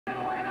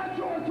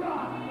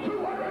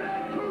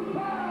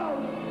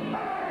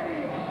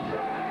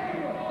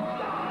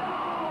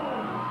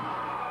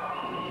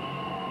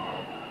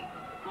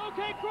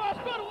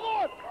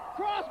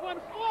went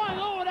flying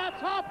over that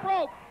top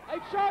rope. A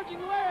charging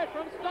lariat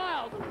from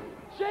Styles.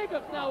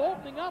 Jacobs now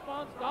opening up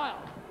on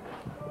Styles.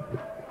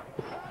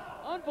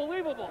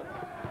 Unbelievable.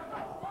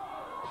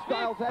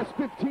 Styles has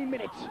 15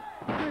 minutes.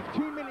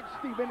 15 minutes,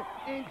 Stephen,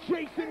 and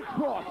Jason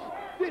Cross.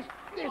 This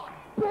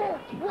bull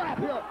crap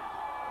here.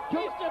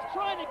 He's just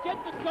trying to get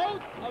the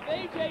goat of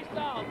AJ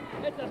Styles.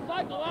 It's a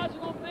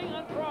psychological thing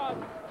on Cross,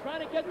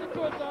 trying to get the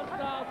goods on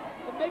Styles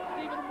to make it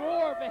even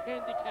more of a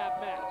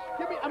handicap match.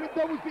 I mean,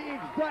 that was the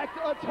exact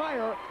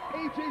attire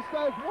AJ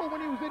Styles wore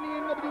when he was in the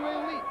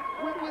NWA Elite.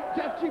 With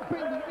Jeff G.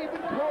 Bailey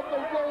even called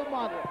the role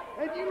model.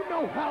 And you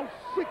know how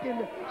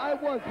sickened I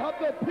was, how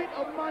the pit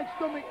of my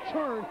stomach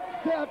churned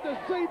to have to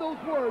say those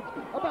words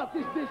about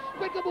this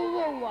despicable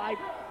lowlife,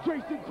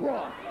 Jason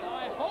Cross.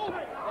 I hope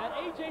that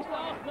AJ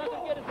Styles is not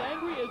going to get as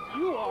angry as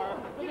you are,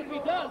 because if he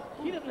does,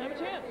 he doesn't have a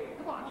chance.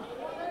 Come on.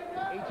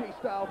 AJ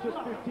Styles, just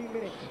 15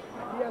 minutes.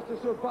 He has to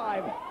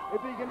survive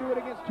if he can do it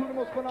against two of the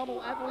most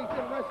phenomenal athletes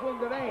in wrestling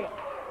today.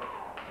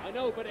 I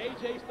know, but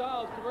AJ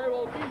Styles could very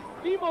well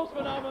be the most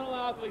phenomenal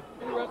athlete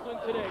in wrestling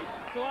today.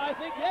 So I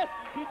think, yes,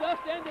 he does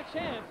stand a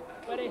chance,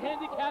 but a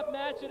handicap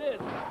match it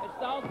is. And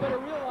Styles better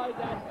realize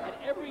that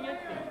at every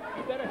instant.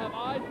 He better have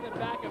eyes in the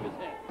back of his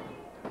head.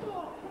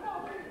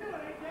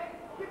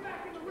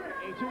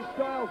 AJ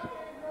Styles.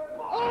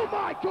 Oh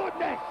my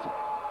goodness!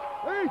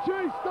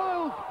 AJ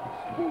Styles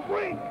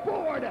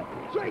springboard.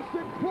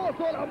 Jason Cross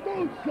on a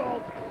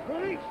moonsault,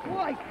 and he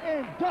sliced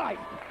and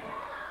diced.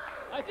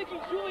 I think he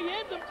truly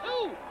ends him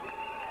too.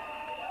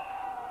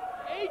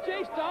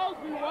 AJ Styles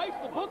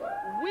rewrites the book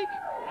week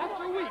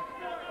after week.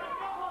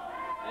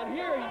 And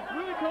here he's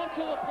really come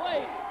to the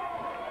plate.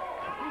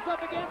 He's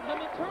up against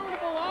some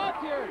interminable odds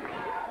here.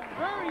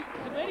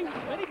 To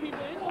many people,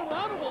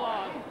 insurmountable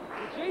odds.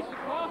 With Jason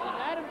Cross and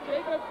Adam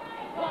Jacobs,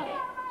 plus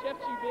Jeff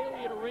G.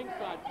 Bailey at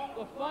ringside.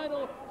 The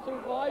final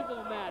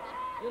survival match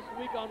this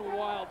week on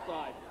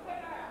Wildside.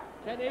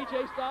 Can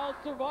AJ Styles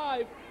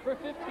survive for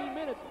 15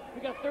 minutes?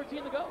 We got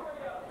 13 to go.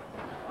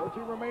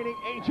 13 remaining.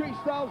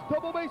 AJ Styles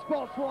double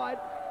baseball slide.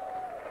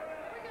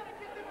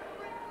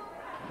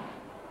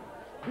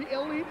 The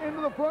Elite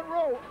into the front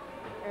row.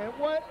 And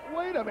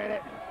wait a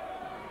minute.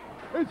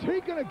 Is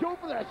he gonna go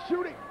for that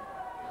shooting?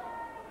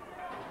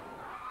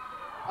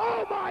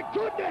 Oh my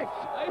goodness!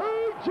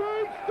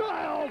 AJ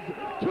Styles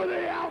to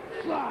the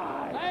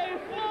outside. A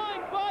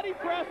flying body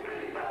press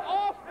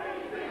off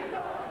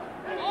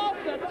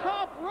the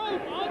top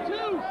rope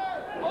onto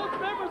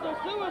most members of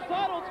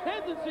Suicidal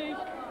Tendencies,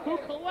 who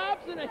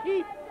collapse in a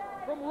heap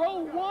from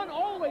row 1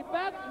 all the way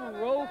back to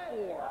row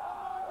 4.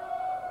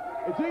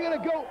 Is he gonna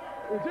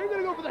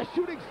go for that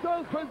shooting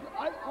Styles? Because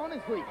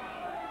honestly,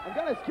 I'm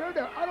kind of scared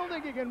there. I don't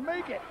think he can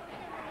make it.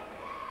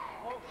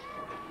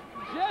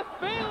 Jeff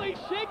Bailey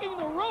shaking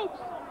the ropes.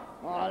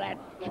 Oh, that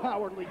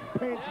cowardly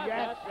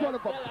pansy-ass son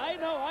of a... I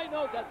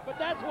know that, but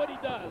that's what he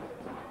does.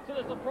 To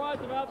the surprise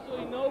of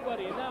absolutely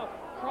nobody. And now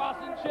Cross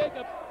and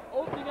Jacobs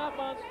opening up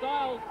on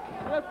Styles.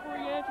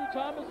 Referee Andrew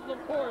Thomas is,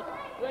 of course,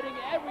 letting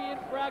every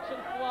infraction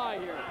fly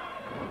here.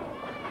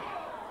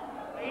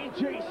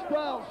 AJ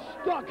Styles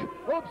stuck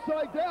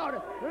upside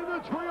down in the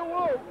trio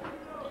row.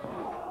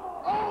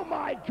 Oh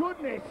my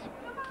goodness!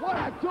 What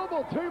a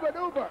double T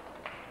maneuver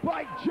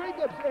by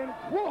Jacobs and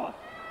Cross.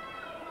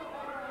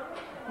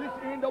 This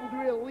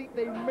NWA Elite,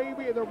 they may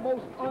be their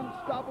most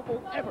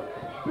unstoppable ever.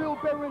 Bill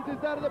Behrens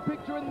is out of the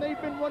picture and they've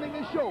been running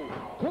the show.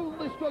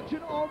 Total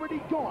Destruction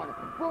already gone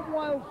from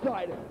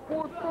Wildside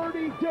for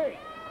 30 days.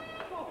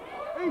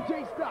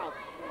 AJ Styles.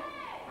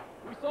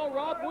 We saw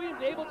Rob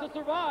Williams able to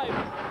survive,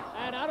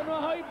 and I don't know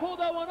how he pulled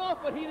that one off,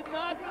 but he did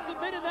not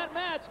submit in that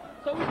match,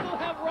 so we still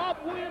have Rob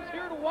Williams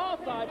here to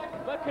Wildside,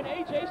 but can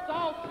AJ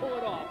Styles pull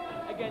it off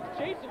against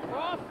Jason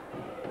Cross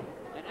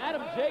and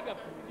Adam Jacobs?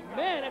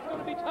 Man, it's going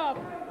to be tough,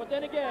 but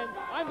then again,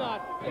 I'm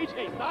not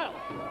AJ Styles.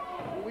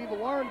 We've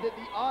learned that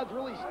the odds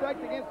really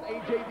stacked against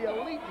AJ. The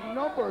Elite's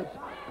numbers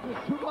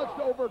just too much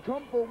to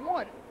overcome for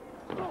one.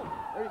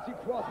 There you see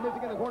Cross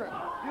missing in the corner.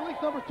 The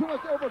Elite's numbers too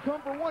much to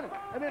overcome for one.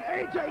 And then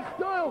AJ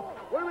Styles.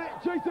 Wait a minute,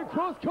 Jason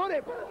Cross cut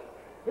him.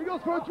 He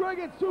goes for a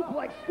dragon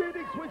suplex.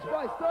 Standing switch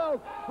by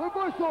Styles.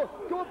 Reversal.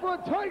 Going for a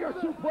tiger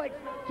suplex.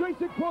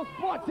 Jason Cross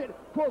blocks it.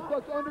 Cross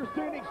ducks under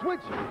standing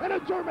switch. And a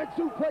German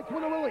suplex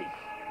with a release.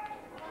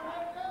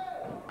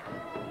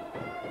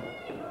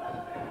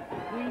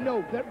 We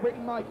know that Rick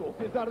Michaels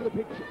is out of the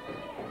picture.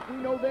 We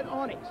know that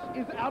Onyx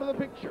is out of the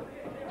picture.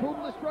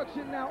 Total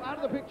Destruction now out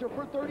of the picture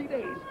for 30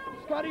 days.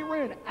 Scotty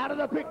Wren out of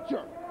the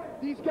picture.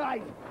 These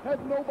guys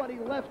have nobody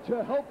left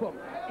to help them.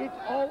 It's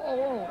all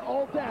alone,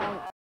 all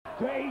down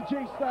to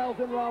AJ Styles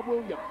and Rob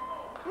Williams.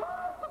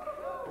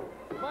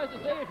 Suffice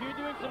to say, if you're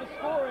doing some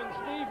scoring,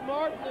 Steve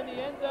Martin and the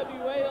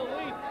NWA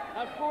Elite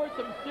have scored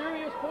some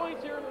serious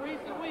points here in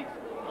recent weeks.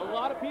 A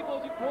lot of people,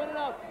 as you pointed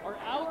out, are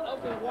out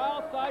of the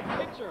Wildside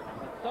picture.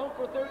 Some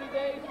for 30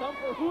 days, some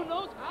for who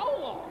knows how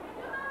long.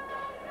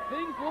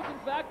 Things look, in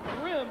fact,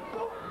 grim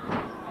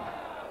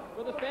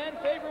for the fan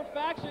favorite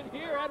faction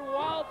here at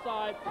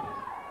Wildside.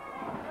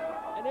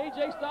 And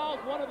AJ Styles,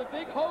 one of the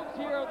big hopes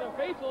here of the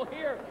faithful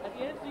here at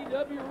the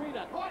NCW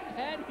Arena.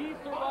 Can he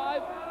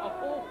survive a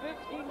full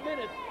 15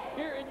 minutes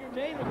here in your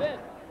main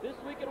event this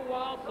week in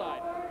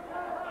Wildside?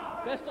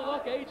 Best of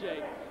luck,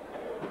 AJ.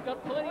 He's got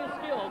plenty of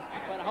skills,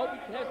 but I hope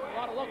he has a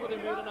lot of luck with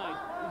him here tonight.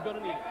 He's going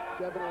to need it.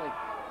 Definitely.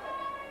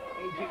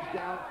 AJ's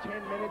down,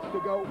 10 minutes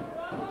to go.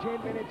 10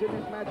 minutes in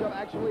this matchup,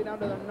 actually down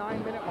to the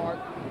 9-minute mark.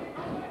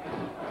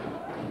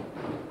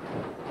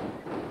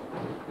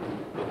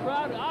 The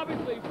crowd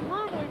obviously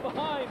firmly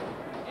behind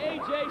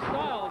AJ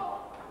Styles.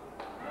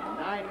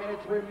 9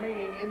 minutes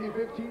remaining in the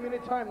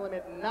 15-minute time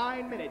limit.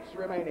 9 minutes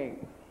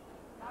remaining.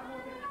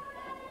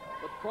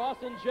 But Cross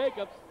and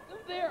Jacobs,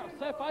 they're,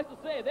 suffice to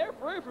say, they're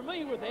very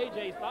familiar with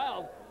AJ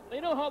Styles. They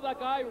know how that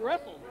guy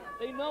wrestles.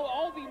 They know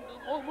all the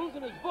old moves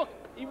in his book,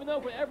 even though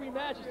for every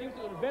match he seems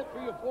to invent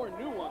 3 or 4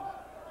 new ones.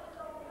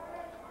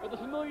 But the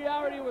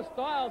familiarity with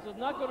Styles is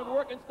not going to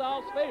work in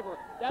Styles' favor,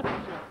 that's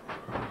for sure.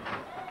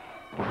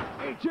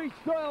 AJ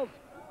Styles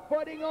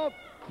fighting off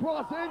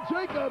Cross and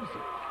Jacobs.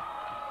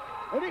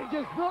 And he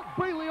just knocked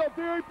Bailey off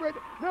the apron.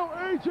 Now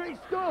AJ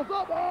Styles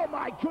up. Oh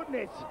my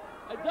goodness.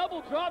 A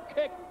double drop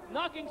kick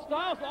knocking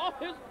Styles off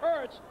his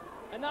perch.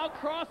 And now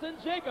Cross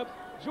and Jacobs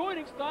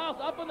joining Styles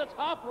up on the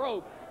top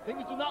rope.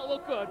 Things do not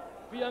look good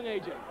for young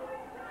AJ.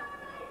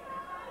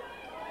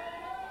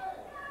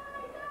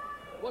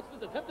 What's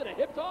this attempt at a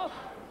hip toss?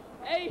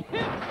 A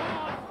hip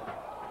toss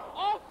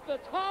off the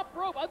top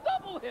rope. A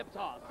double hip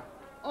toss.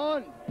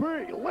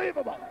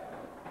 Unbelievable.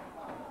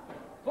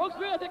 Folks,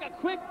 we're going to take a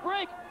quick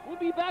break. We'll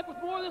be back with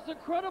more of this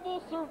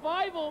incredible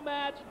survival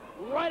match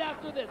right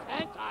after this.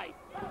 Hang tight.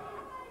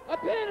 A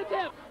pin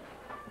attempt.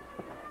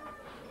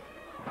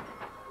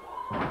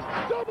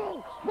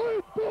 Double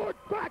springboard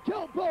back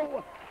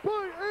elbow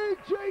by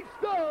AJ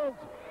Styles.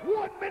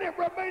 1 minute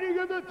remaining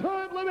in the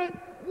time limit.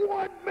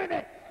 1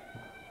 minute.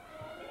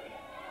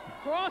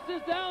 Cross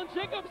is down,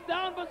 Jacobs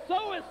down, but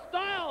so is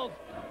Styles.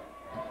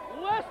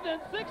 Less than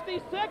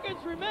 60 seconds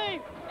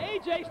remain.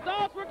 AJ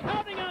Styles, we're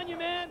counting on you,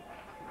 man.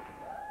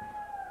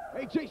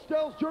 AJ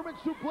Styles German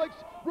suplex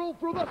roll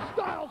through the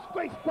Styles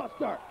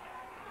facebuster.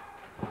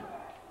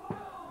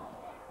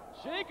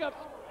 Jacobs,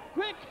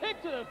 quick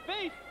kick to the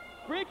face,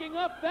 breaking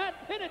up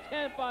that pin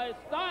attempt by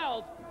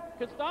Styles.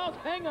 Can Styles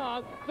hang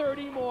on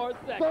 30 more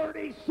seconds?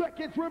 30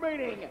 seconds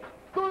remaining.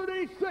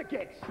 30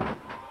 seconds.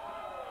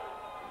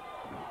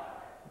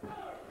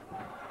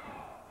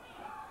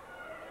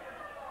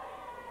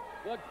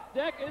 The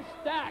deck is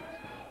stacked.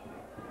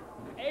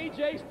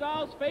 AJ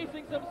Styles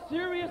facing some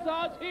serious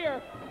odds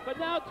here, but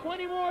now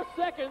 20 more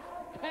seconds,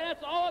 and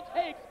that's all it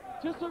takes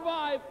to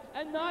survive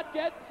and not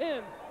get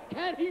pinned.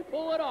 Can he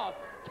pull it off?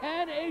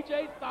 Can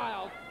AJ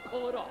Styles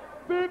pull it off?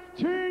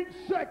 15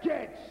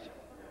 seconds.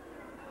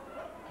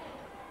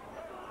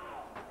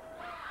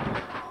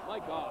 My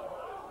God.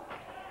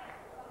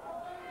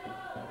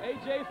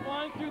 AJ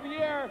flying through the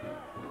air,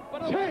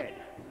 but 10,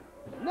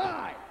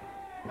 9,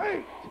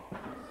 8,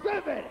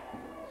 7,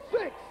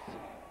 6,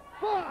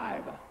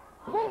 5,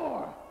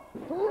 4,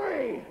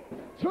 3,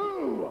 2,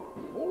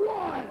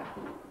 1.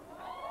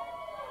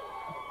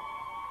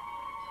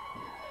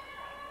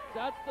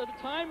 That's the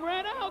time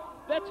ran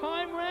out. That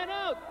time ran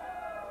out.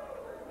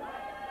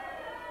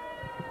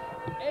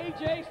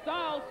 AJ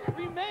Styles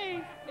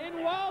remains in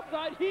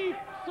Wildside. He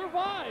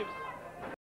survives.